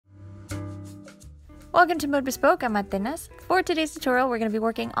Welcome to Mode Bespoke, I'm Atenas. For today's tutorial, we're going to be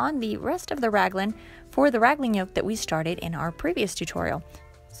working on the rest of the raglan for the raglan yoke that we started in our previous tutorial.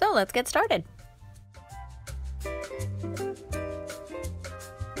 So let's get started.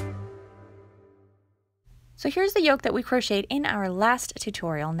 So here's the yoke that we crocheted in our last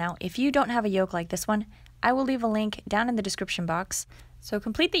tutorial. Now, if you don't have a yoke like this one, I will leave a link down in the description box. So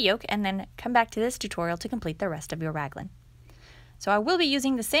complete the yoke and then come back to this tutorial to complete the rest of your raglan. So I will be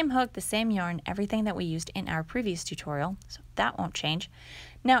using the same hook, the same yarn, everything that we used in our previous tutorial, so that won't change.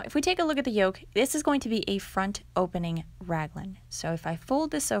 Now, if we take a look at the yoke, this is going to be a front opening raglan. So if I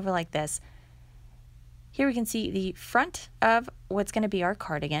fold this over like this, here we can see the front of what's going to be our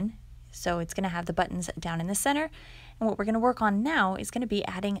cardigan. So it's going to have the buttons down in the center, and what we're going to work on now is going to be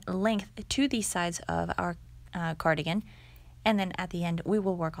adding length to the sides of our cardigan, and then at the end we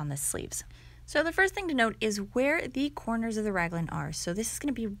will work on the sleeves. So the first thing to note is where the corners of the raglan are. So this is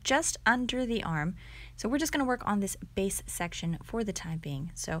going to be just under the arm. So we're just going to work on this base section for the time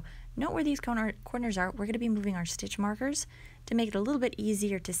being. So note where these corners are. We're going to be moving our stitch markers to make it a little bit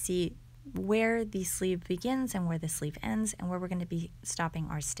easier to see where the sleeve begins and where the sleeve ends and where we're going to be stopping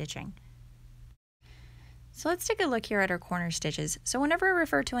our stitching. So let's take a look here at our corner stitches. So whenever I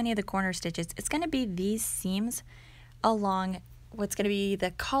refer to any of the corner stitches, it's going to be these seams along what's going to be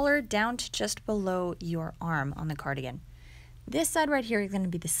the collar down to just below your arm on the cardigan. This side right here is going to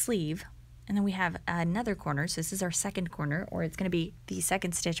be the sleeve, and then we have another corner, so this is our second corner, or it's going to be the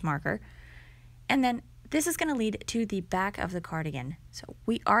second stitch marker, and then this is going to lead to the back of the cardigan. So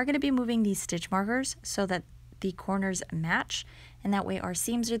we are going to be moving these stitch markers so that the corners match, and that way our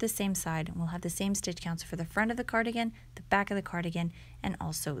seams are the same side, and we'll have the same stitch counts for the front of the cardigan, the back of the cardigan, and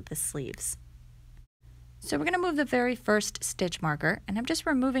also the sleeves. So we're going to move the very first stitch marker, and I'm just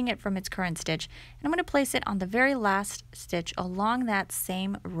removing it from its current stitch, and I'm going to place it on the very last stitch along that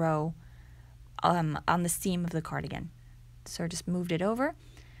same row on the seam of the cardigan. So I just moved it over.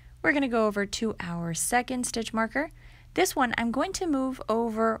 We're going to go over to our second stitch marker. This one I'm going to move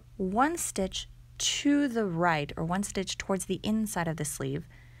over one stitch to the right, or one stitch towards the inside of the sleeve,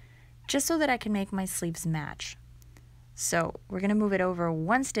 just so that I can make my sleeves match. So we're going to move it over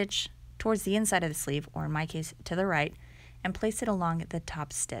one stitch towards the inside of the sleeve, or in my case to the right, and place it along the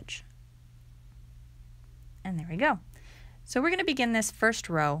top stitch. And there we go. So we're going to begin this first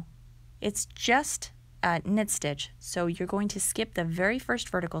row. It's just a knit stitch, so you're going to skip the very first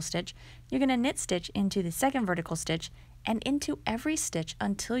vertical stitch. You're going to knit stitch into the second vertical stitch and into every stitch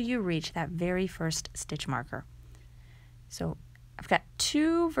until you reach that very first stitch marker. So I've got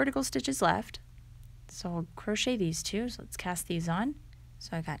 2 vertical stitches left, so I'll crochet these 2. So let's cast these on.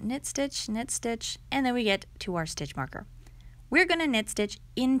 So I got knit stitch, and then we get to our stitch marker. We're going to knit stitch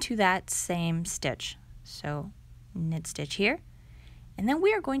into that same stitch. So knit stitch here, and then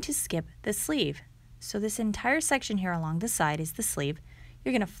we are going to skip the sleeve. So this entire section here along the side is the sleeve.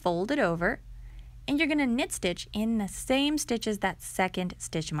 You're going to fold it over, and you're going to knit stitch in the same stitch as that second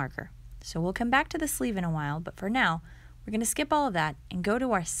stitch marker. So we'll come back to the sleeve in a while, but for now, we're going to skip all of that and go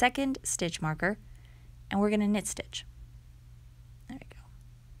to our second stitch marker, and we're going to knit stitch. There we go.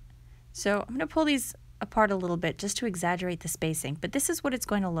 So I'm going to pull these apart a little bit just to exaggerate the spacing, but this is what it's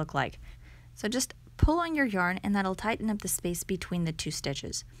going to look like. So just pull on your yarn, and that'll tighten up the space between the 2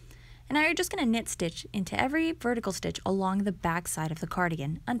 stitches. And now you're just going to knit stitch into every vertical stitch along the back side of the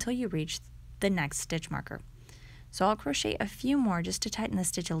cardigan until you reach the next stitch marker. So I'll crochet a few more just to tighten the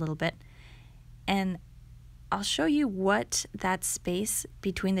stitch a little bit, and I'll show you what that space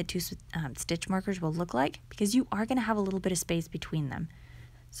between the 2 stitch markers will look like, because you are going to have a little bit of space between them.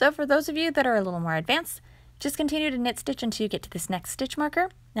 So for those of you that are a little more advanced, just continue to knit stitch until you get to this next stitch marker.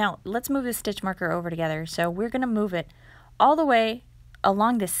 Now let's move this stitch marker over together. So we're going to move it all the way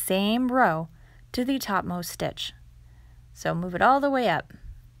along the same row to the topmost stitch. So move it all the way up.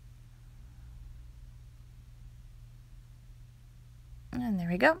 And there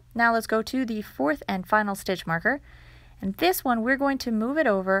we go. Now let's go to the 4th and final stitch marker. And this one we're going to move it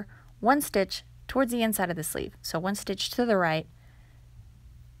over one stitch towards the inside of the sleeve. So one stitch to the right,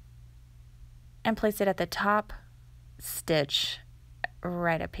 and place it at the top stitch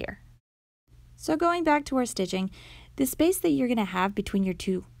right up here. So going back to our stitching, the space that you're going to have between your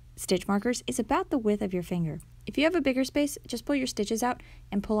 2 stitch markers is about the width of your finger. If you have a bigger space, just pull your stitches out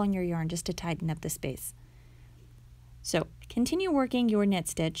and pull on your yarn just to tighten up the space. So continue working your knit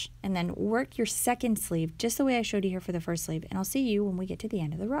stitch, and then work your second sleeve just the way I showed you here for the first sleeve, and I'll see you when we get to the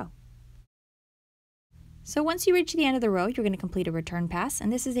end of the row. So once you reach the end of the row, you're going to complete a return pass,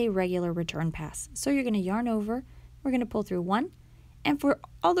 and this is a regular return pass. So you're going to yarn over, we're going to pull through 1, and for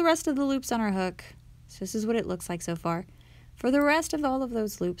all the rest of the loops on our hook, so this is what it looks like so far. For the rest of all of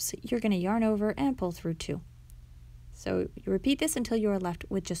those loops, you're going to yarn over and pull through 2. So you repeat this until you are left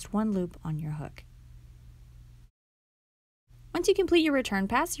with just 1 loop on your hook. Once you complete your return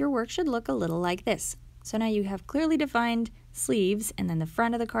pass, your work should look a little like this. So now you have clearly defined sleeves and then the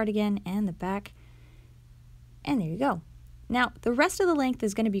front of the cardigan and the back. And there you go. Now the rest of the length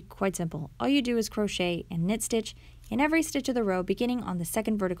is going to be quite simple. All you do is crochet and knit stitch in every stitch of the row beginning on the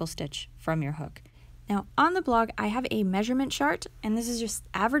second vertical stitch from your hook. Now on the blog I have a measurement chart, and this is just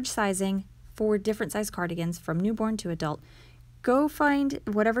average sizing for different size cardigans from newborn to adult. Go find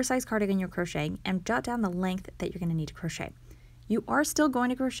whatever size cardigan you're crocheting and jot down the length that you're going to need to crochet. You are still going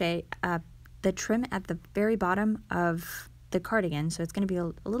to crochet the trim at the very bottom of the cardigan, so it's going to be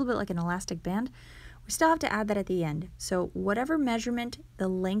a little bit like an elastic band. We still have to add that at the end. So whatever measurement the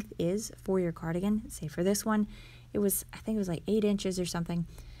length is for your cardigan, say for this one, I think it was like 8 inches or something.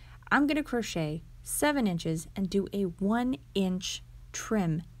 I'm going to crochet 7 inches and do a 1 inch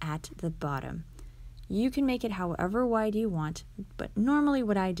trim at the bottom. You can make it however wide you want, but normally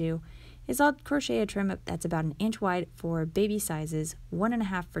what I do is I'll crochet a trim that's about 1 inch wide for baby sizes,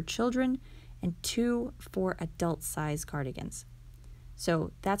 1.5 for children, and 2 for adult size cardigans.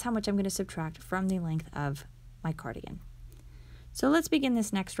 So that's how much I'm going to subtract from the length of my cardigan. So let's begin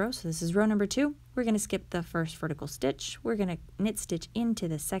this next row. So this is row number 2. We're going to skip the first vertical stitch. We're going to knit stitch into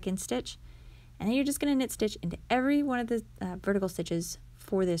the second stitch, and then you're just going to knit stitch into every one of the vertical stitches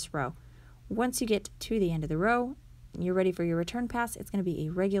for this row. Once you get to the end of the row, you're ready for your return pass. It's going to be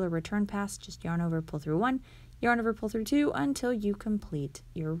a regular return pass. Just yarn over, pull through 1, yarn over, pull through 2 until you complete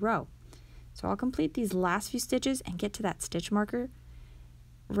your row. So I'll complete these last few stitches and get to that stitch marker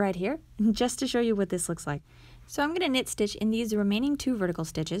right here just to show you what this looks like. So I'm going to knit stitch in these remaining 2 vertical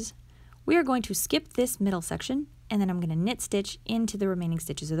stitches. We are going to skip this middle section, and then I'm going to knit stitch into the remaining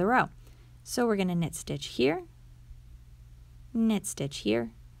stitches of the row. So we're going to knit stitch here, knit stitch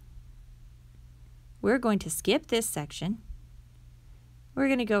here. We're going to skip this section. We're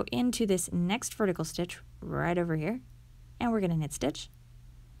going to go into this next vertical stitch right over here, and we're going to knit stitch.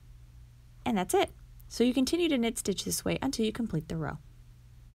 And that's it. So you continue to knit stitch this way until you complete the row.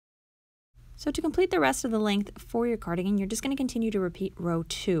 So to complete the rest of the length for your cardigan, you're just going to continue to repeat row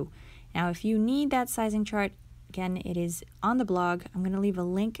 2. Now if you need that sizing chart, again, it is on the blog. I'm going to leave a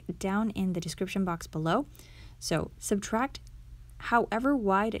link down in the description box below. So subtract however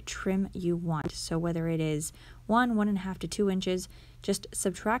wide a trim you want. So whether it is 1, 1.5 to 2 inches, just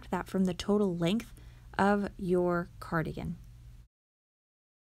subtract that from the total length of your cardigan.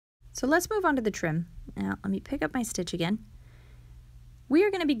 So let's move on to the trim. Now let me pick up my stitch again. We are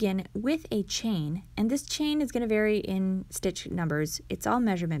going to begin with a chain, and this chain is going to vary in stitch numbers. It's all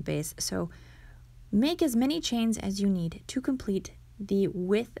measurement based, so make as many chains as you need to complete the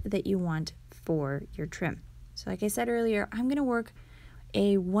width that you want for your trim. So like I said earlier, I'm going to work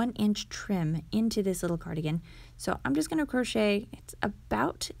a 1 inch trim into this little cardigan. So I'm just going to crochet, it's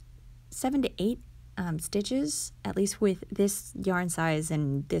about 7 to 8 stitches, at least with this yarn size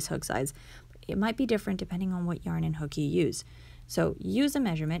and this hook size. It might be different depending on what yarn and hook you use. So use a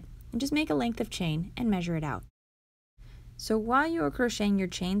measurement and just make a length of chain and measure it out. So while you are crocheting your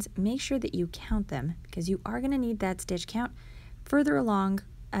chains, make sure that you count them, because you are going to need that stitch count further along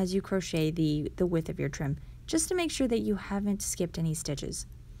as you crochet the width of your trim, just to make sure that you haven't skipped any stitches.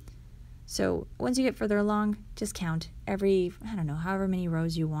 So once you get further along, just count every, I don't know, however many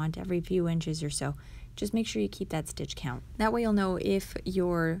rows you want, every few inches or so. Just make sure you keep that stitch count. That way you'll know if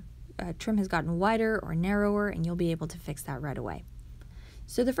your trim has gotten wider or narrower, and you'll be able to fix that right away.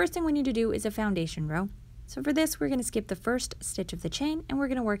 So the first thing we need to do is a foundation row. So for this, we're going to skip the first stitch of the chain, and we're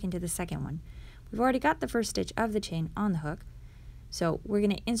going to work into the second one. We've already got the first stitch of the chain on the hook, so we're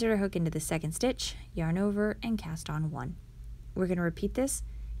going to insert our hook into the second stitch, yarn over, and cast on 1. We're going to repeat this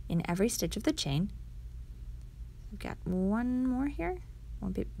in every stitch of the chain. I've got 1 more here,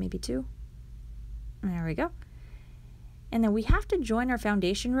 maybe 2. There we go. And then we have to join our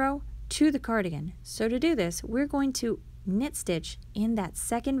foundation row to the cardigan. So to do this, we're going to knit stitch in that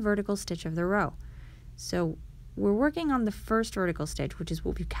second vertical stitch of the row. So we're working on the first vertical stitch, which is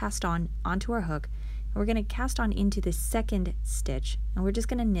what we cast on onto our hook. And we're going to cast on into the second stitch, and we're just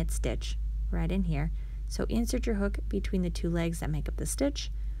going to knit stitch right in here. So insert your hook between the 2 legs that make up the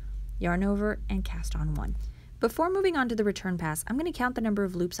stitch, yarn over, and cast on 1. Before moving on to the return pass, I'm going to count the number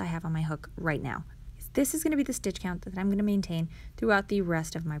of loops I have on my hook right now. This is going to be the stitch count that I'm going to maintain throughout the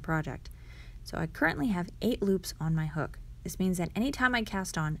rest of my project. So I currently have 8 loops on my hook. This means that anytime I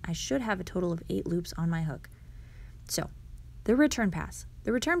cast on, I should have a total of 8 loops on my hook. So the return pass.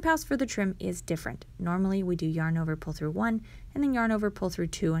 The return pass for the trim is different. Normally we do yarn over, pull through 1, and then yarn over, pull through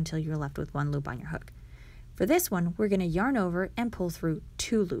 2 until you're left with 1 loop on your hook. For this one, we're going to yarn over and pull through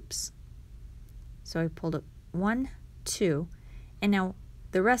 2 loops. So I pulled up 1, 2, and now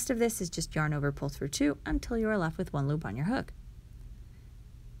the rest of this is just yarn over, pull through 2 until you are left with 1 loop on your hook.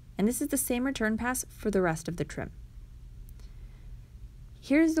 And this is the same return pass for the rest of the trim.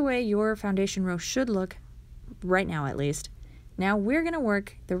 Here's the way your foundation row should look right now, at least. Now we're going to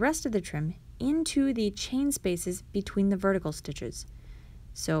work the rest of the trim into the chain spaces between the vertical stitches.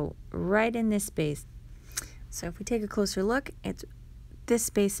 So right in this space. So if we take a closer look, it's this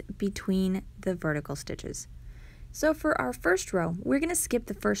space between the vertical stitches. So for our first row, we're going to skip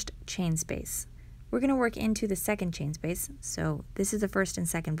the first chain space. We're going to work into the second chain space. So this is the first and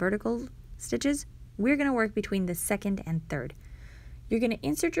second vertical stitches. We're going to work between the second and third. You're going to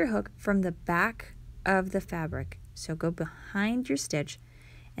insert your hook from the back of the fabric. So go behind your stitch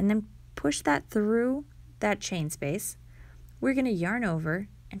and then push that through that chain space. We're going to yarn over,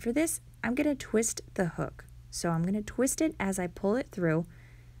 and for this, I'm going to twist the hook. So I'm going to twist it as I pull it through.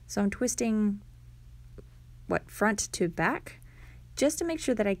 So I'm twisting front to back, just to make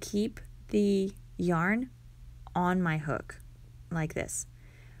sure that I keep the yarn on my hook, like this.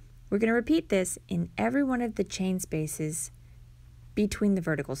 We're going to repeat this in every one of the chain spaces between the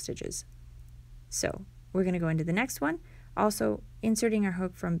vertical stitches. So we're going to go into the next one, also inserting our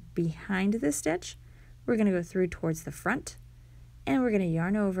hook from behind the stitch. We're going to go through towards the front, and we're going to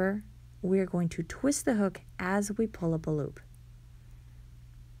yarn over. We're going to twist the hook as we pull up a loop.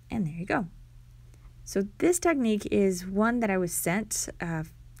 And there you go. So this technique is one that I was sent.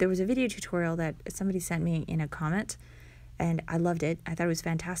 There was a video tutorial that somebody sent me in a comment, and I loved it. I thought it was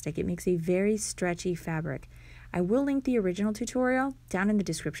fantastic. It makes a very stretchy fabric. I will link the original tutorial down in the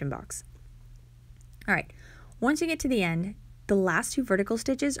description box. All right, once you get to the end, the last 2 vertical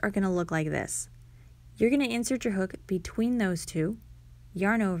stitches are going to look like this. You're going to insert your hook between those 2,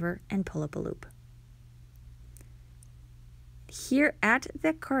 yarn over, and pull up a loop. Here at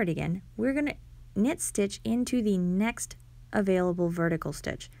the cardigan, we're going to knit stitch into the next available vertical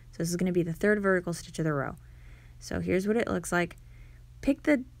stitch. So this is going to be the 3rd vertical stitch of the row. So here's what it looks like. Pick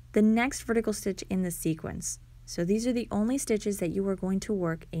the next vertical stitch in the sequence. So these are the only stitches that you are going to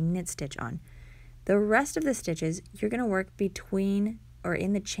work a knit stitch on. The rest of the stitches you're going to work between or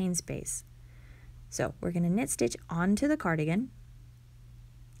in the chain space. So we're going to knit stitch onto the cardigan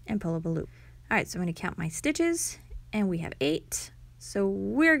and pull up a loop. All right, so I'm going to count my stitches, and we have 8. So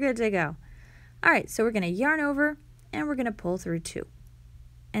we're good to go. All right, so we're going to yarn over, and we're going to pull through 2.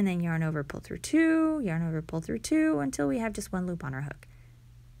 And then yarn over, pull through 2, yarn over, pull through 2, until we have just 1 loop on our hook.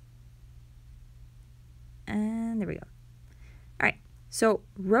 And there we go. All right, so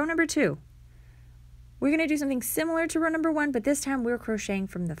row number 2. We're going to do something similar to row number 1, but this time we're crocheting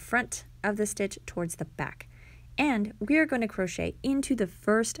from the front of the stitch towards the back. And we are going to crochet into the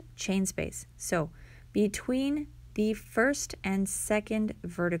first chain space. So between the first and second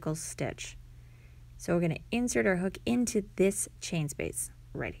vertical stitch. So we're going to insert our hook into this chain space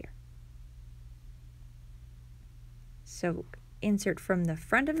right here. So insert from the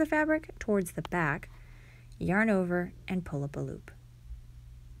front of the fabric towards the back, yarn over, and pull up a loop.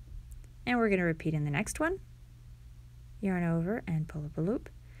 And we're going to repeat in the next one. Yarn over and pull up a loop.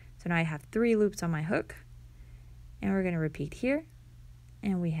 So now I have 3 loops on my hook. And we're going to repeat here.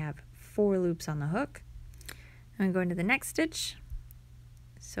 And we have 4 loops on the hook. I'm going to go into the next stitch.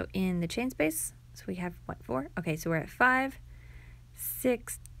 So in the chain space, so we have, 4? Okay, so we're at 5,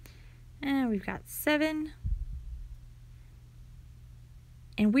 6, and we've got 7.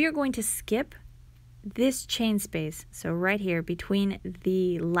 And we are going to skip this chain space, so right here between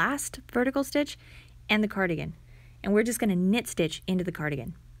the last vertical stitch and the cardigan. And we're just going to knit stitch into the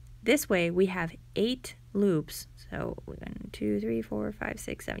cardigan. This way we have 8 loops. So 1, 2, 3, 4, 5,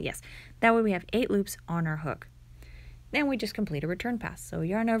 6, 7. Yes, that way we have 8 loops on our hook. Then we just complete a return pass. So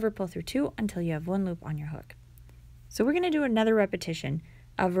yarn over, pull through 2 until you have 1 loop on your hook. So we're going to do another repetition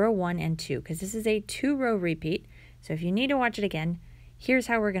of row 1 and 2 because this is a 2-row repeat. So if you need to watch it again, here's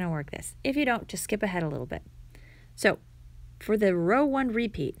how we're going to work this. If you don't, just skip ahead a little bit. So for the row 1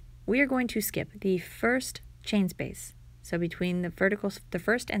 repeat, we are going to skip the first chain space. So between the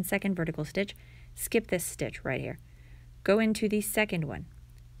first and second vertical stitch, skip this stitch right here. Go into the second one.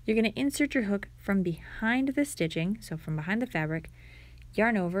 You're going to insert your hook from behind the stitching, so from behind the fabric,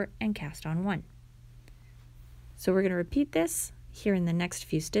 yarn over, and cast on 1. So we're going to repeat this here in the next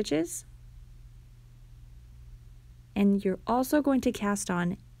few stitches. And you're also going to cast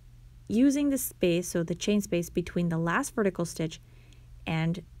on using the space, so the chain space between the last vertical stitch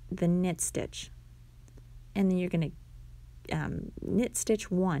and the knit stitch. And then you're going to knit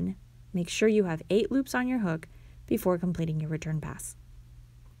stitch 1. Make sure you have 8 loops on your hook before completing your return pass.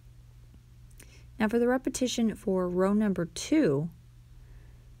 Now for the repetition for row number 2,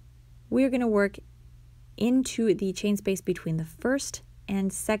 we're going to work into the chain space between the first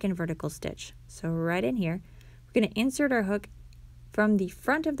and second vertical stitch. So right in here, we're going to insert our hook from the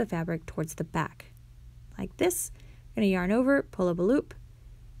front of the fabric towards the back. Like this, we're going to yarn over, pull up a loop,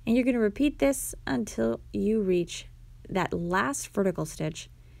 and you're going to repeat this until you reach that last vertical stitch.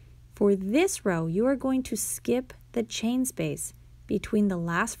 For this row, you are going to skip the chain space between the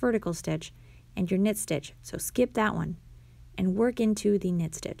last vertical stitch and your knit stitch. So skip that one and work into the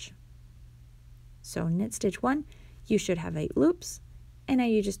knit stitch. So knit stitch 1, you should have 8 loops, and now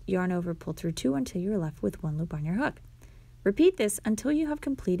you just yarn over, pull through 2 until you're left with 1 loop on your hook. Repeat this until you have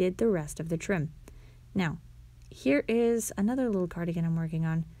completed the rest of the trim. Now, here is another little cardigan I'm working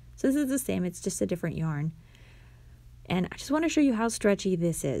on. So this is the same, it's just a different yarn. And I just want to show you how stretchy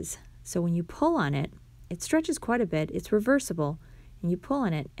this is. So when you pull on it, it stretches quite a bit. It's reversible, and you pull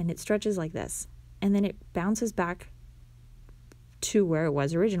on it and it stretches like this. And then it bounces back to where it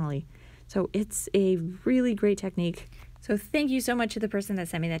was originally. So it's a really great technique. So thank you so much to the person that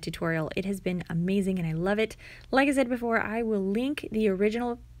sent me that tutorial. It has been amazing and I love it. Like I said before, I will link the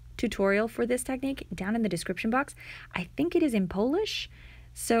original tutorial for this technique down in the description box. I think it is in Polish,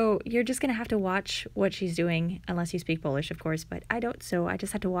 so you're just gonna have to watch what she's doing, unless you speak Polish, of course, but I don't, so I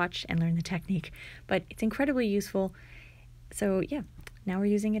just had to watch and learn the technique. But it's incredibly useful. So yeah, now we're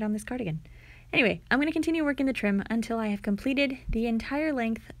using it on this cardigan. Anyway, I'm gonna continue working the trim until I have completed the entire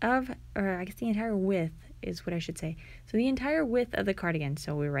length of, or I guess the entire width is what I should say. So the entire width of the cardigan.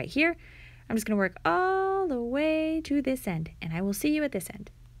 So we're right here. I'm just gonna work all the way to this end, and I will see you at this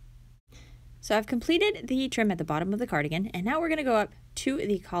end. So I've completed the trim at the bottom of the cardigan, and now we're going to go up to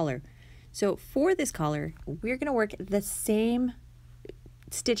the collar. So for this collar, we're going to work the same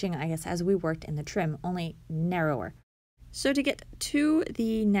stitching, I guess, as we worked in the trim, only narrower. So to get to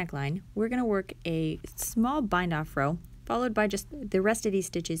the neckline, we're going to work a small bind off row, followed by just the rest of these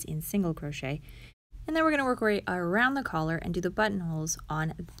stitches in single crochet. And then we're going to work right around the collar and do the buttonholes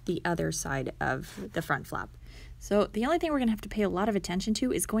on the other side of the front flap. So the only thing we're going to have to pay a lot of attention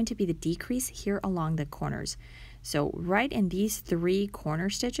to is going to be the decrease here along the corners. So right in these 3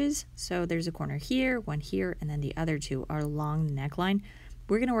 corner stitches, so there's a corner here, one here, and then the other 2 are along the neckline.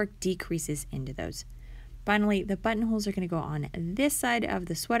 We're going to work decreases into those. Finally, the buttonholes are going to go on this side of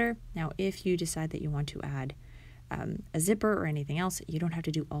the sweater. Now, if you decide that you want to add a zipper or anything else, you don't have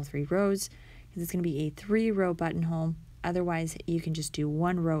to do all 3 rows, because it's going to be a 3-row buttonhole. Otherwise, you can just do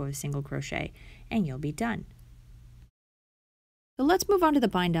 1 row of single crochet and you'll be done. So let's move on to the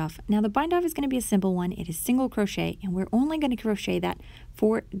bind off. Now the bind off is going to be a simple one. It is single crochet, and we're only going to crochet that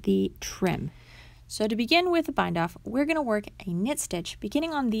for the trim. So to begin with the bind off, we're going to work a knit stitch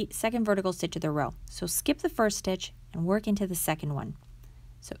beginning on the second vertical stitch of the row. So skip the first stitch and work into the second one.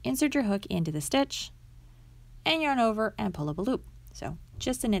 So insert your hook into the stitch and yarn over and pull up a loop. So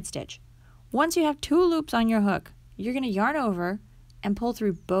just a knit stitch. Once you have 2 loops on your hook, you're going to yarn over and pull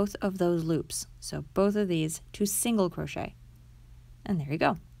through both of those loops. So both of these to single crochet. And there you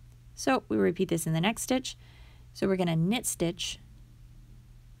go. So we repeat this in the next stitch. So we're going to knit stitch,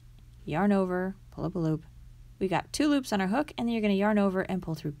 yarn over, pull up a loop. We got 2 loops on our hook, and then you're going to yarn over and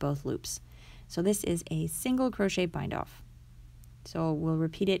pull through both loops. So this is a single crochet bind off. So we'll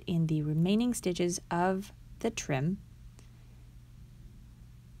repeat it in the remaining stitches of the trim.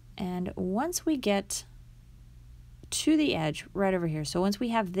 And once we get to the edge right over here, so once we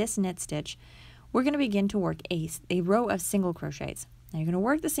have this knit stitch, we're going to begin to work a row of single crochets. Now you're going to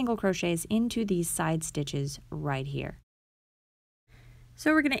work the single crochets into these side stitches right here.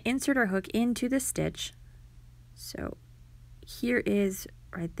 So we're going to insert our hook into the stitch. So here is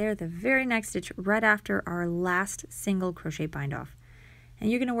right there the very next stitch right after our last single crochet bind off. And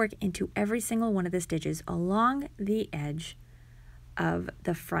you're going to work into every single one of the stitches along the edge of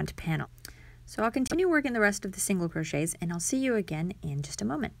the front panel. So I'll continue working the rest of the single crochets, and I'll see you again in just a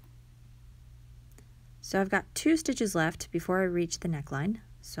moment. So I've got 2 stitches left before I reach the neckline.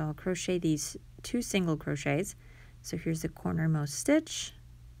 So I'll crochet these 2 single crochets. So here's the cornermost stitch,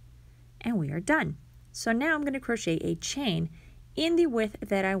 and we are done. So now I'm going to crochet a chain in the width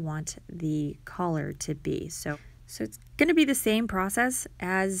that I want the collar to be. So it's going to be the same process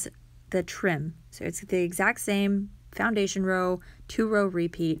as the trim. So it's the exact same foundation row, 2-row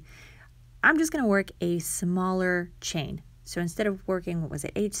repeat. I'm just going to work a smaller chain. So instead of working,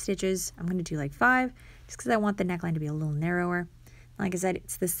 8 stitches, I'm going to do like 5, just because I want the neckline to be a little narrower. Like I said,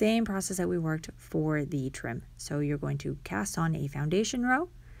 it's the same process that we worked for the trim. So you're going to cast on a foundation row,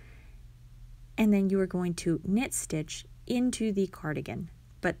 and then you are going to knit stitch into the cardigan.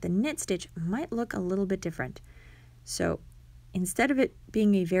 But the knit stitch might look a little bit different. So instead of it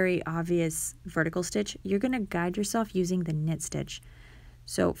being a very obvious vertical stitch, you're going to guide yourself using the knit stitch.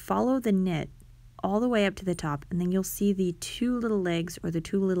 So follow the knit all the way up to the top, and then you'll see the two little legs or the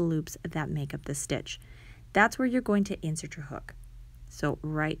two little loops that make up the stitch. That's where you're going to insert your hook. So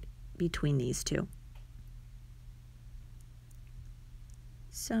right between these two.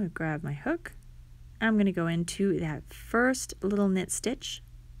 So grab my hook. I'm going to go into that first little knit stitch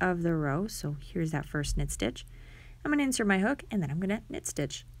of the row. So here's that first knit stitch. I'm going to insert my hook, and then I'm going to knit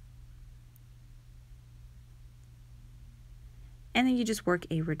stitch. And then you just work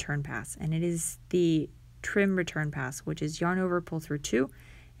a return pass, and it is the trim return pass, which is yarn over, pull through 2,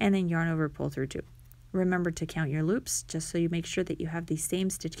 and then yarn over, pull through 2. Remember to count your loops, just so you make sure that you have the same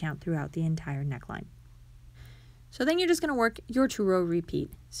stitch count throughout the entire neckline. So then you're just going to work your 2-row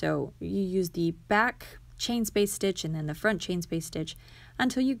repeat. So you use the back chain space stitch and then the front chain space stitch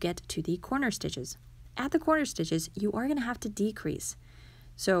until you get to the corner stitches. At the corner stitches, you are going to have to decrease.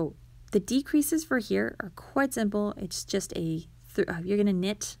 So the decreases for here are quite simple. It's just you're going to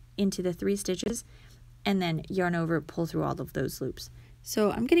knit into the 3 stitches and then yarn over, pull through all of those loops.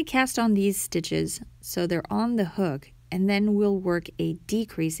 So I'm going to cast on these stitches so they're on the hook, and then we'll work a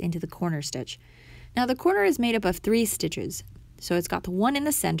decrease into the corner stitch. Now the corner is made up of 3 stitches. So it's got the one in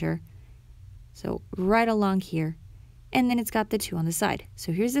the center, so right along here, and then it's got the 2 on the side.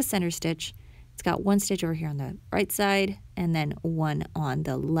 So here's the center stitch. It's got 1 stitch over here on the right side and then 1 on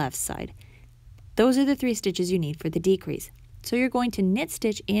the left side. Those are the 3 stitches you need for the decrease. So you're going to knit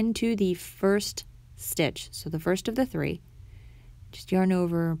stitch into the first stitch, so the first of the 3. Just yarn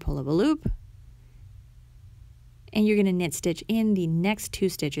over, pull up a loop, and you're going to knit stitch in the next 2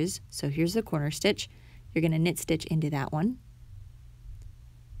 stitches. So here's the corner stitch. You're going to knit stitch into that one,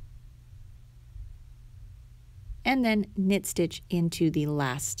 and then knit stitch into the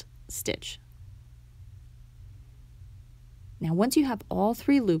last stitch. Now once you have all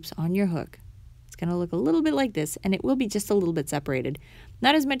 3 loops on your hook, it's going to look a little bit like this, and it will be just a little bit separated.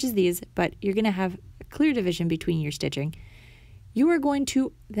 Not as much as these, but you're going to have a clear division between your stitching. You are going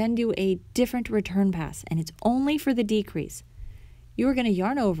to then do a different return pass, and it's only for the decrease. You are going to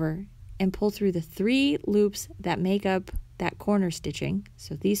yarn over and pull through the 3 loops that make up that corner stitching,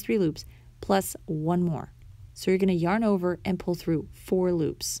 so these 3 loops, plus 1 more. So you're going to yarn over and pull through 4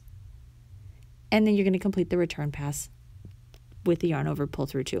 loops. And then you're going to complete the return pass with the yarn over, pull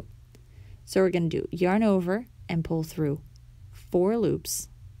through 2. So we're going to do yarn over and pull through 4 loops,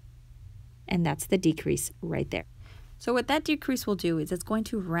 and that's the decrease right there. So what that decrease will do is it's going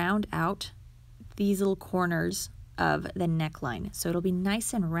to round out these little corners of the neckline. So it'll be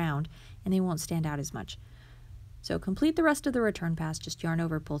nice and round, and they won't stand out as much. So complete the rest of the return pass, just yarn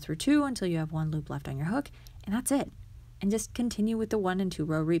over, pull through 2 until you have 1 loop left on your hook, and that's it. And just continue with the 1 and 2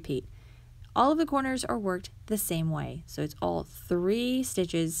 row repeat. All of the corners are worked the same way, so it's all 3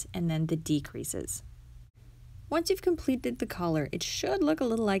 stitches and then the decreases. Once you've completed the collar, it should look a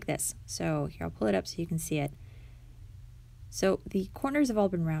little like this. So here, I'll pull it up so you can see it. So the corners have all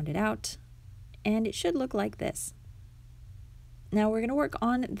been rounded out, and it should look like this. Now we're going to work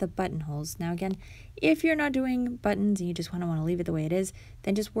on the buttonholes. Now again, if you're not doing buttons and you just want to leave it the way it is,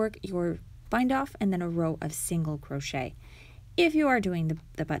 then just work your bind off and then a row of single crochet. If you are doing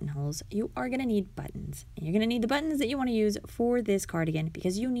the buttonholes, you are going to need buttons. And you're going to need the buttons that you want to use for this cardigan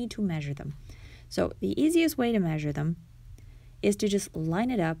because you need to measure them. So the easiest way to measure them is to just line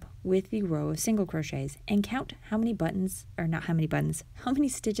it up with the row of single crochets and count how many buttons, or not how many buttons, how many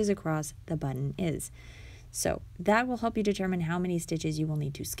stitches across the button is. So that will help you determine how many stitches you will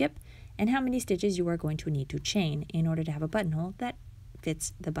need to skip and how many stitches you are going to need to chain in order to have a buttonhole that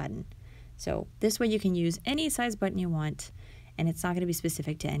fits the button. So this way you can use any size button you want, and it's not going to be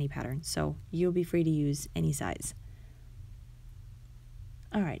specific to any pattern, so you'll be free to use any size.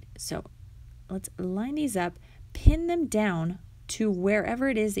 Alright, so let's line these up, pin them down to wherever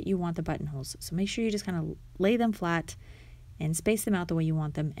it is that you want the buttonholes. So make sure you just kind of lay them flat and space them out the way you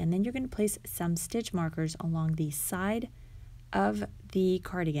want them, and then you're going to place some stitch markers along the side of the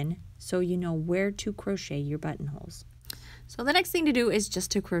cardigan so you know where to crochet your buttonholes. So the next thing to do is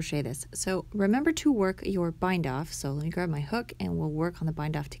just to crochet this. So remember to work your bind off. So let me grab my hook and we'll work on the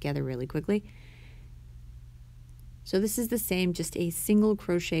bind off together really quickly. So this is the same, just a single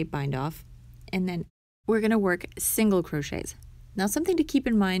crochet bind off, and then we're going to work single crochets. Now something to keep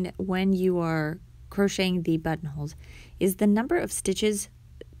in mind when you are crocheting the buttonholes is the number of stitches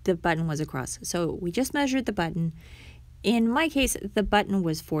the button was across. So we just measured the button. In my case, the button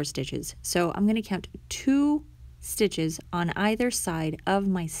was 4 stitches. So I'm going to count 2 stitches on either side of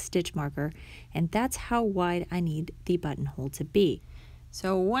my stitch marker, and that's how wide I need the buttonhole to be.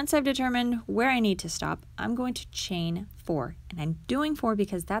 So once I've determined where I need to stop, I'm going to chain 4. And I'm doing 4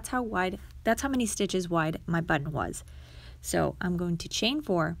 because that's how many stitches wide my button was. So I'm going to chain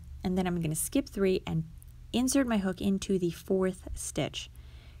 4, and then I'm going to skip 3 and insert my hook into the 4th stitch,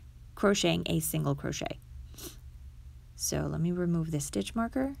 crocheting a single crochet. So let me remove this stitch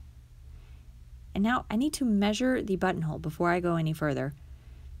marker. And now I need to measure the buttonhole before I go any further.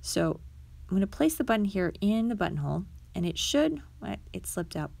 So I'm going to place the button here in the buttonhole, and it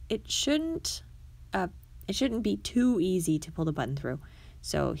slipped out. It shouldn't be too easy to pull the button through.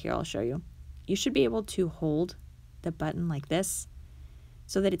 So here, I'll show you. You should be able to hold the button like this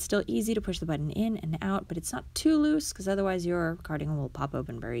so that it's still easy to push the button in and out, but it's not too loose because otherwise your cardigan will pop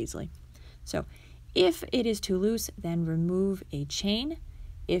open very easily. So if it is too loose, then remove a chain.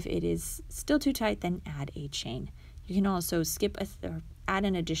 If it is still too tight, then add a chain. You can also or add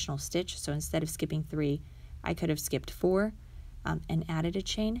an additional stitch. So instead of skipping 3, I could have skipped 4 and added a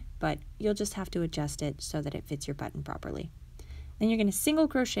chain, but you'll just have to adjust it so that it fits your button properly. Then you're going to single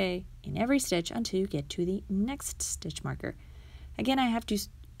crochet in every stitch until you get to the next stitch marker. Again, I have to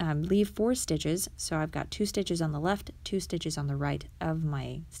leave 4 stitches, so I've got 2 stitches on the left, 2 stitches on the right of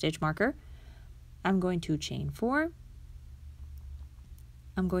my stitch marker. I'm going to chain 4.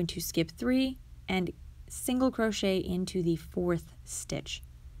 I'm going to skip 3 and single crochet into the 4th stitch.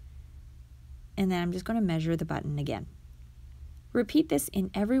 And then I'm just going to measure the button again. Repeat this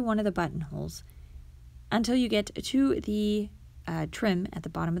in every one of the buttonholes until you get to the trim at the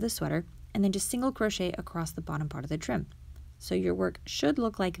bottom of the sweater, and then just single crochet across the bottom part of the trim. So your work should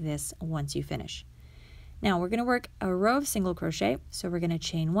look like this once you finish. Now we're going to work a row of single crochet, so we're going to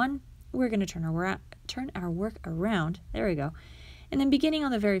chain 1, we're going to turn our work around, there we go, and then beginning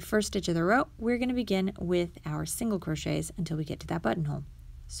on the very first stitch of the row, we're going to begin with our single crochets until we get to that buttonhole.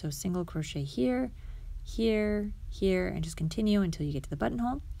 So single crochet here, here, here, and just continue until you get to the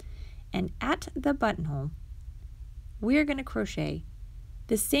buttonhole. And at the buttonhole, we're going to crochet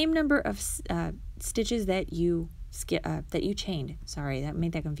the same number of stitches that you chained. Sorry, that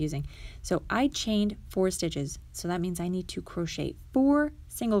made that confusing. So I chained 4 stitches, so that means I need to crochet 4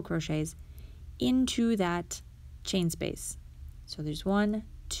 single crochets into that chain space. So there's 1,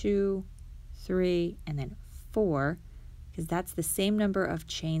 2, 3, and then 4, because that's the same number of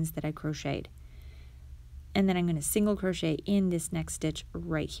chains that I crocheted. And then I'm going to single crochet in this next stitch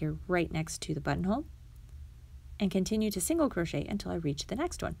right here, right next to the buttonhole, and continue to single crochet until I reach the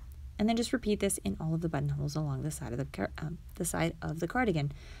next one. And then just repeat this in all of the buttonholes along the side of the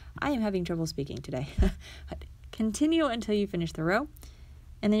cardigan. I am having trouble speaking today. Continue until you finish the row,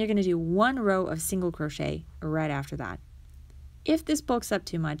 and then you're going to do 1 row of single crochet right after that. If this bulks up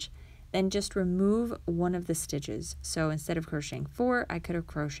too much, then just remove one of the stitches. So instead of crocheting 4, I could have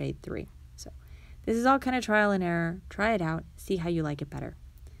crocheted 3. So this is all kind of trial and error. Try it out, see how you like it better.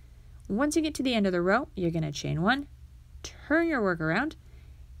 Once you get to the end of the row, you're going to chain 1, turn your work around,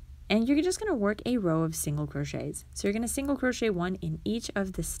 and you're just going to work a row of single crochets. So you're going to single crochet 1 in each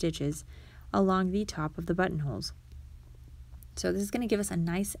of the stitches along the top of the buttonholes. So this is going to give us a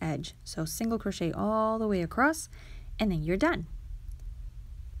nice edge. So single crochet all the way across, and then you're done.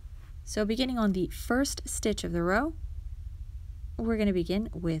 So beginning on the first stitch of the row, we're going to begin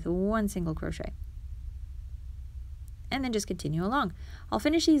with 1 single crochet. And then just continue along. I'll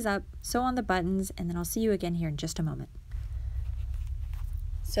finish these up, sew on the buttons, and then I'll see you again here in just a moment.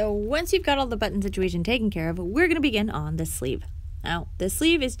 So once you've got all the button situation taken care of, we're going to begin on the sleeve. Now, the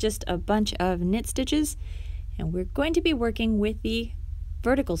sleeve is just a bunch of knit stitches, and we're going to be working with the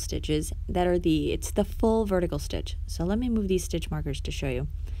vertical stitches that are it's the full vertical stitch. So let me move these stitch markers to show you.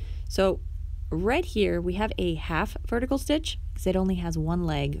 So right here we have a half vertical stitch because it only has 1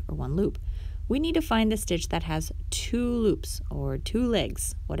 leg or 1 loop. We need to find the stitch that has 2 loops or 2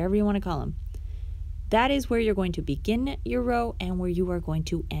 legs, whatever you want to call them. That is where you're going to begin your row and where you are going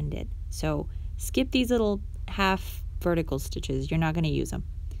to end it. So skip these little half vertical stitches. You're not going to use them.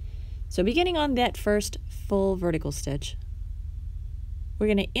 So beginning on that first full vertical stitch, we're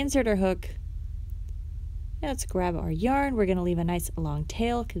going to insert our hook. Now let's grab our yarn. We're going to leave a nice long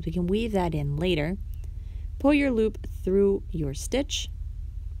tail because we can weave that in later. Pull your loop through your stitch,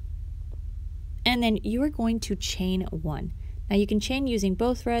 and then you are going to chain 1. Now you can chain using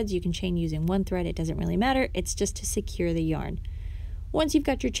both threads, you can chain using 1 thread, it doesn't really matter, it's just to secure the yarn. Once you've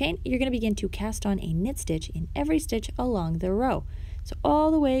got your chain, you're going to begin to cast on a knit stitch in every stitch along the row. So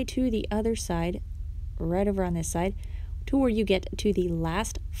all the way to the other side, right over on this side, to where you get to the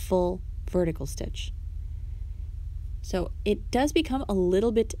last full vertical stitch. So it does become a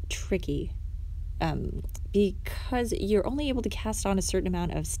little bit tricky because you're only able to cast on a certain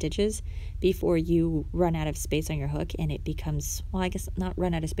amount of stitches before you run out of space on your hook, and it becomes, well, I guess not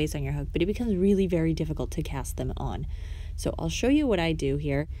run out of space on your hook, but it becomes really very difficult to cast them on. So I'll show you what I do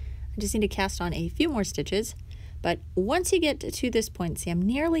here. I just need to cast on a few more stitches, but once you get to this point, see, I'm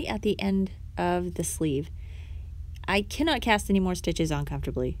nearly at the end of the sleeve. I cannot cast any more stitches on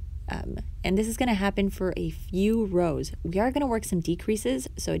comfortably. And this is going to happen for a few rows. We are going to work some decreases,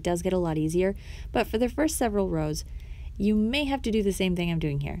 so it does get a lot easier. But for the first several rows, you may have to do the same thing I'm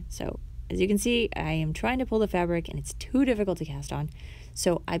doing here. So as you can see, I am trying to pull the fabric and it's too difficult to cast on.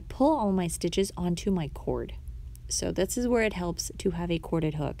 So I pull all my stitches onto my cord. So this is where it helps to have a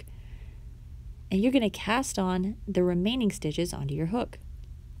corded hook. And you're going to cast on the remaining stitches onto your hook.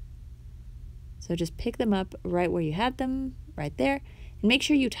 So just pick them up right where you had them, right there. And make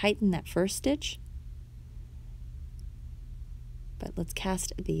sure you tighten that first stitch. But let's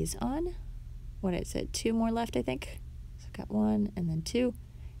cast these on. What is it? 2 more left, I think. So I've got 1 and then 2.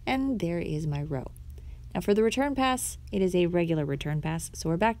 And there is my row. Now for the return pass, it is a regular return pass. So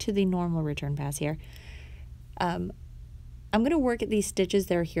we're back to the normal return pass here. I'm going to work at these stitches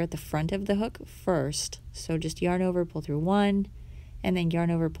that are here at the front of the hook first. So just yarn over, pull through 1, and then yarn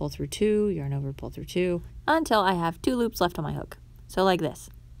over, pull through 2, yarn over, pull through 2, until I have 2 loops left on my hook. So like this.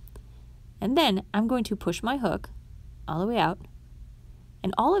 And then I'm going to push my hook all the way out.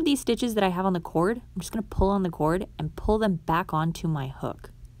 And all of these stitches that I have on the cord, I'm just going to pull on the cord and pull them back onto my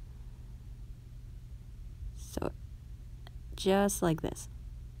hook. So just like this.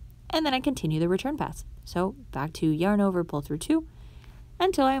 And then I continue the return pass. So back to yarn over, pull through 2,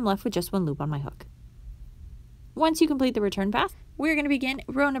 until I am left with just 1 loop on my hook. Once you complete the return pass, we're going to begin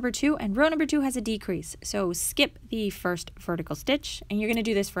row number 2, and row number 2 has a decrease. So skip the first vertical stitch, and you're going to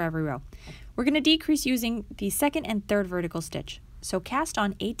do this for every row. We're going to decrease using the second and third vertical stitch. So cast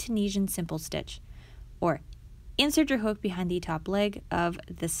on a Tunisian simple stitch, or insert your hook behind the top leg of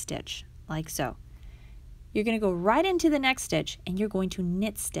the stitch, like so. You're going to go right into the next stitch, and you're going to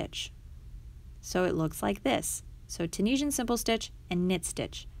knit stitch. So it looks like this. So Tunisian simple stitch and knit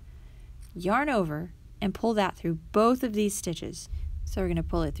stitch. Yarn over and pull that through both of these stitches. So we're going to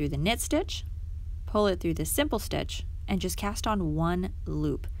pull it through the knit stitch, pull it through the simple stitch, and just cast on 1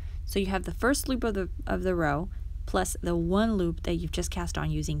 loop. So you have the first loop of the row plus the 1 loop that you've just cast on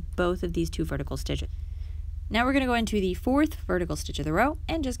using both of these 2 vertical stitches. Now we're going to go into the 4th vertical stitch of the row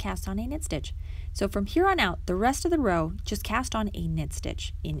and just cast on a knit stitch. So from here on out, the rest of the row, just cast on a knit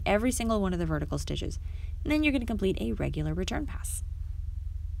stitch in every single one of the vertical stitches. And then you're going to complete a regular return pass.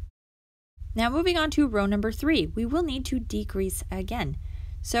 Now moving on to row number 3, we will need to decrease again.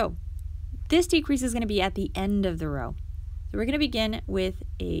 So this decrease is going to be at the end of the row. So we're going to begin with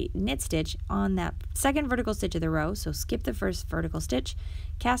a knit stitch on that second vertical stitch of the row. So skip the first vertical stitch,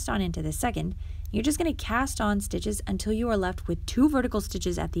 cast on into the second. You're just going to cast on stitches until you are left with 2 vertical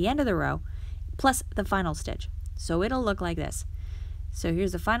stitches at the end of the row, plus the final stitch. So it'll look like this. So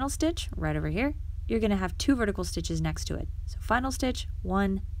here's the final stitch right over here. You're going to have 2 vertical stitches next to it. So final stitch,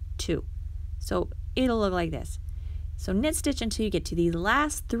 1, 2. So it'll look like this. So knit stitch until you get to the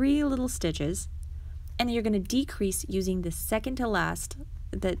last 3 little stitches, and then you're going to decrease using the 2 second to last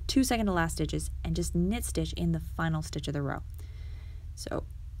stitches, and just knit stitch in the final stitch of the row. So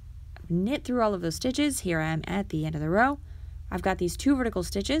I've knit through all of those stitches. Here I am at the end of the row. I've got these 2 vertical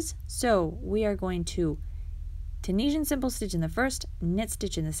stitches, so we are going to Tunisian simple stitch in the first, knit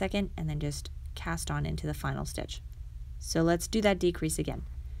stitch in the second, and then just cast on into the final stitch. So let's do that decrease again.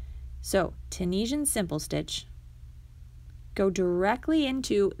 So Tunisian simple stitch, go directly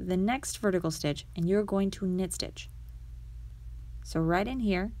into the next vertical stitch, and you're going to knit stitch. So right in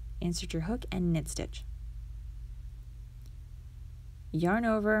here, insert your hook and knit stitch. Yarn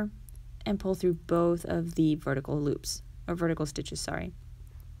over and pull through both of the vertical loops, or vertical stitches, sorry,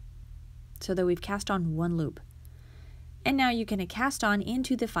 so that we've cast on 1 loop. And now you can cast on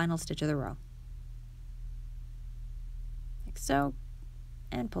into the final stitch of the row, like so,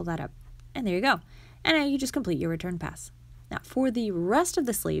 and pull that up. And there you go. And now you just complete your return pass. Now for the rest of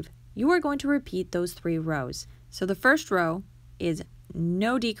the sleeve, you are going to repeat those 3 rows. So the first row is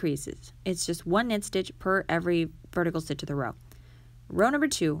no decreases. It's just 1 knit stitch per every vertical stitch of the row. Row number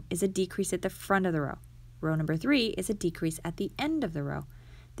 2 is a decrease at the front of the row. Row number 3 is a decrease at the end of the row.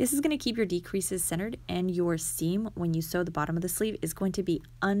 This is going to keep your decreases centered, and your seam when you sew the bottom of the sleeve is going to be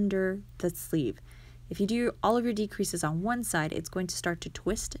under the sleeve. If you do all of your decreases on one side, it's going to start to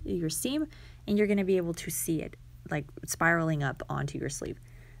twist your seam, and you're going to be able to see it like spiraling up onto your sleeve.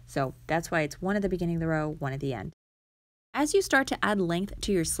 So that's why it's 1 at the beginning of the row, 1 at the end. As you start to add length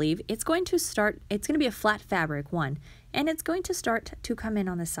to your sleeve, it's going to be a flat fabric one, and it's going to start to come in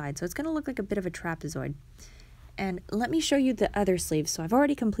on the side. So it's going to look like a bit of a trapezoid. And let me show you the other sleeve. So I've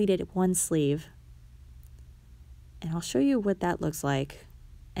already completed one sleeve, and I'll show you what that looks like.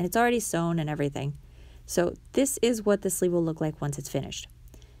 And it's already sewn and everything. So this is what the sleeve will look like once it's finished.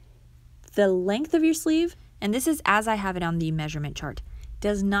 The length of your sleeve, and this is as I have it on the measurement chart,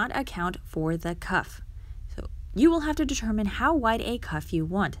 does not account for the cuff. So you will have to determine how wide a cuff you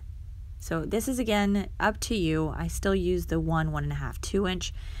want. So this is again up to you. I still use the 1.5, 2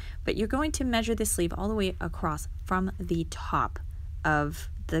 inch, but you're going to measure the sleeve all the way across from the top of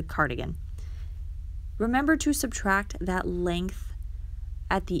the cardigan. Remember to subtract that length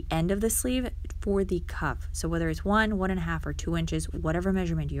at the end of the sleeve for the cuff. So whether it's 1, 1.5, or 2 inches, whatever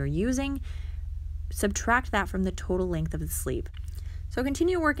measurement you're using, subtract that from the total length of the sleeve. So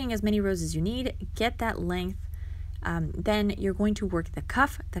continue working as many rows as you need, get that length, then you're going to work the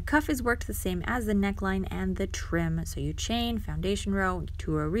cuff. The cuff is worked the same as the neckline and the trim. So you chain, foundation row,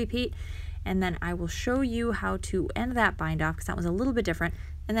 2-row repeat, and then I will show you how to end that bind off because that was a little bit different,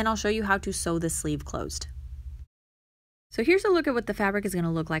 and then I'll show you how to sew the sleeve closed. So here's a look at what the fabric is going to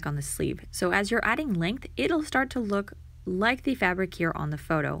look like on the sleeve. So as you're adding length, it'll start to look like the fabric here on the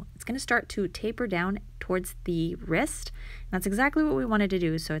photo. It's going to start to taper down towards the wrist. That's exactly what we wanted to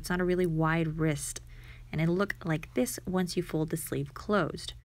do, so it's not a really wide wrist. And it'll look like this once you fold the sleeve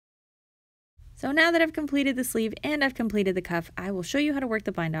closed. So now that I've completed the sleeve and I've completed the cuff, I will show you how to work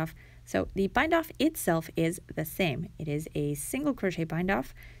the bind off. So the bind off itself is the same. It is a single crochet bind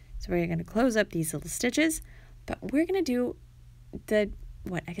off. So we're going to close up these little stitches, but we're going to do the,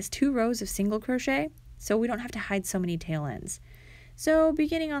 2 rows of single crochet, so we don't have to hide so many tail ends. So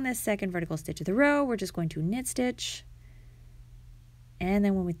beginning on this second vertical stitch of the row, we're just going to knit stitch. And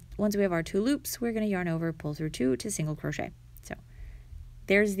then once we have our 2 loops, we're going to yarn over, pull through 2 to single crochet. So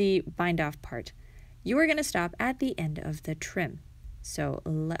there's the bind off part. You are going to stop at the end of the trim. So,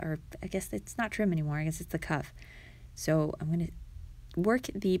 or I guess it's not trim anymore, I guess it's the cuff. So I'm going to work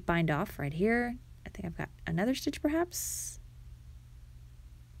the bind off right here. I think I've got another stitch perhaps.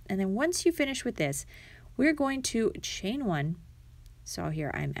 And then once you finish with this, we're going to chain 1. So here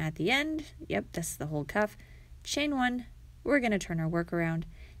I'm at the end. Yep, that's the whole cuff. Chain 1. We're going to turn our work around,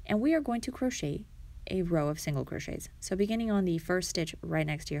 and we are going to crochet a row of single crochets. So beginning on the first stitch right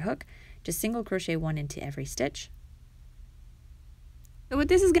next to your hook, just single crochet 1 into every stitch. So what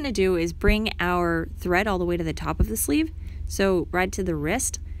this is going to do is bring our thread all the way to the top of the sleeve, so right to the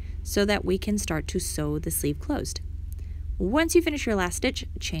wrist, so that we can start to sew the sleeve closed. Once you finish your last stitch,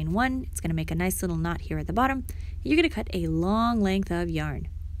 chain 1, it's going to make a nice little knot here at the bottom. You're going to cut a long length of yarn.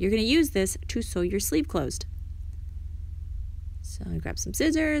 You're going to use this to sew your sleeve closed. So grab some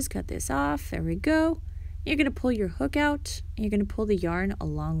scissors, cut this off, there we go. You're going to pull your hook out, and you're going to pull the yarn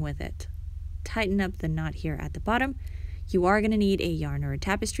along with it. Tighten up the knot here at the bottom. You are going to need a yarn or a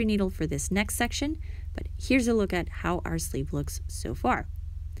tapestry needle for this next section, but here's a look at how our sleeve looks so far.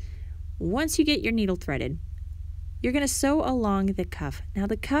 Once you get your needle threaded, you're going to sew along the cuff. Now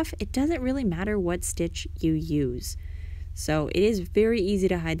the cuff, it doesn't really matter what stitch you use. So it is very easy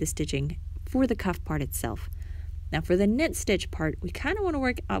to hide the stitching for the cuff part itself. Now for the knit stitch part, we kind of want to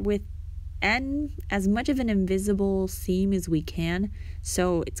work with as much of an invisible seam as we can.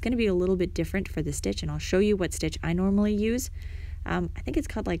 So it's going to be a little bit different for the stitch, and I'll show you what stitch I normally use. I think it's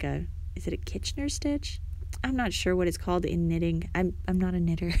called like is it a Kitchener stitch? I'm not sure what it's called in knitting. I'm not a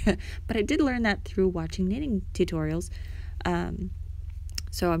knitter, but I did learn that through watching knitting tutorials.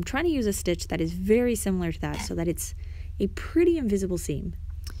 So I'm trying to use a stitch that is very similar to that so that it's a pretty invisible seam.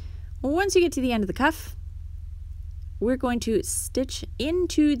 Well, once you get to the end of the cuff, we're going to stitch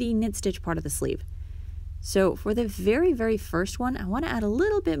into the knit stitch part of the sleeve. So for the very, very first one, I want to add a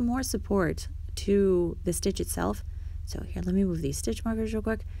little bit more support to the stitch itself. So here, let me move these stitch markers real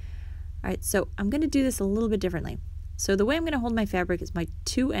quick. All right, so I'm going to do this a little bit differently. So the way I'm going to hold my fabric is my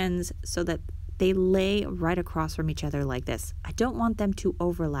 2 ends so that they lay right across from each other like this. I don't want them to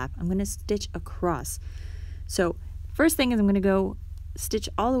overlap. I'm going to stitch across. So first thing is I'm going to go stitch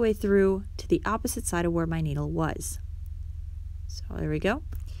all the way through to the opposite side of where my needle was. So there we go.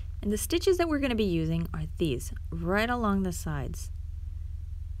 And the stitches that we're going to be using are these, right along the sides.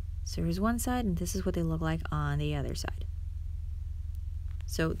 So here's one side, and this is what they look like on the other side.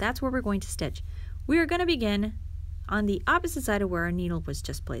 So that's where we're going to stitch. We are going to begin on the opposite side of where our needle was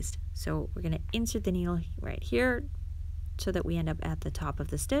just placed. So we're going to insert the needle right here so that we end up at the top of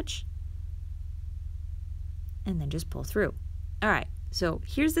the stitch, and then just pull through. All right, so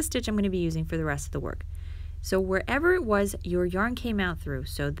here's the stitch I'm going to be using for the rest of the work. So wherever it was your yarn came out through,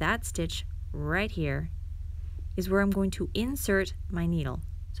 so that stitch right here, is where I'm going to insert my needle.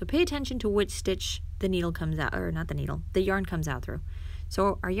 So pay attention to which stitch the needle comes out, or not the needle, the yarn comes out through.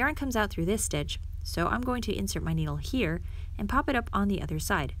 So our yarn comes out through this stitch, so I'm going to insert my needle here and pop it up on the other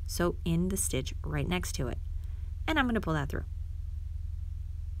side, so in the stitch right next to it. And I'm going to pull that through.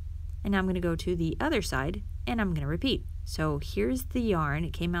 And now I'm going to go to the other side and I'm going to repeat. So here's the yarn,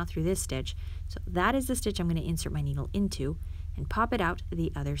 it came out through this stitch, so that is the stitch I'm going to insert my needle into and pop it out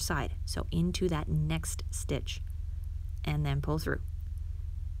the other side, so into that next stitch, and then pull through.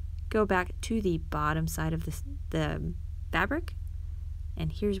 Go back to the bottom side of the fabric,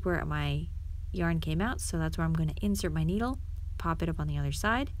 and here's where my yarn came out, so that's where I'm going to insert my needle, pop it up on the other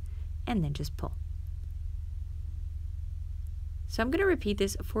side, and then just pull. So I'm going to repeat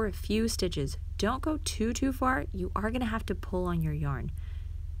this for a few stitches. Don't go too far. You are going to have to pull on your yarn.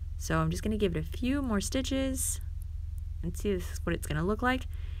 So I'm just going to give it a few more stitches and see this is what it's going to look like.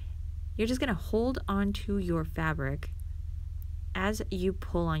 You're just going to hold onto your fabric as you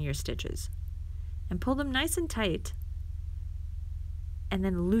pull on your stitches and pull them nice and tight and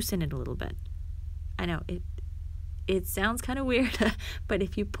then loosen it a little bit. I know it sounds kind of weird, but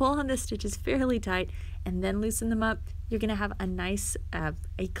if you pull on the stitches fairly tight and then loosen them up, you're going to have a nice,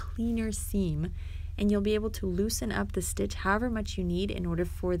 a cleaner seam, and you'll be able to loosen up the stitch however much you need in order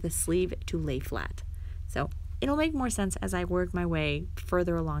for the sleeve to lay flat. So it'll make more sense as I work my way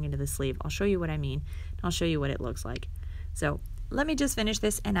further along into the sleeve. I'll show you what I mean, and I'll show you what it looks like. So let me just finish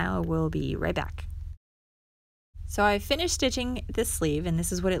this and I will be right back. So I finished stitching this sleeve and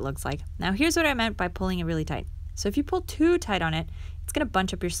this is what it looks like. Now here's what I meant by pulling it really tight. So if you pull too tight on it, it's going to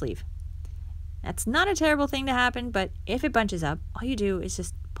bunch up your sleeve. That's not a terrible thing to happen, but if it bunches up, all you do is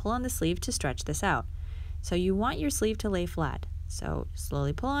just pull on the sleeve to stretch this out. So you want your sleeve to lay flat. So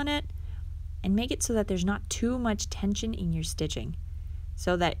slowly pull on it and make it so that there's not too much tension in your stitching,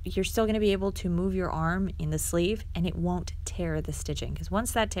 so that you're still going to be able to move your arm in the sleeve and it won't tear the stitching, because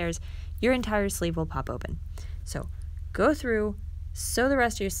once that tears, your entire sleeve will pop open. So go through, sew the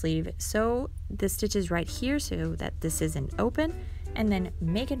rest of your sleeve, sew the stitches right here so that this isn't open, and then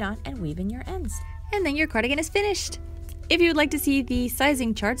make a knot and weave in your ends. And then your cardigan is finished. If you would like to see the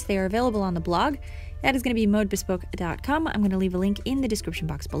sizing charts, they are available on the blog. That is going to be modebespoke.com. I'm going to leave a link in the description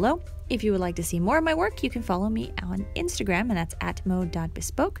box below. If you would like to see more of my work, you can follow me on Instagram, and that's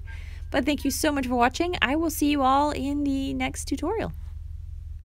 @mode.bespoke. But thank you so much for watching. I will see you all in the next tutorial.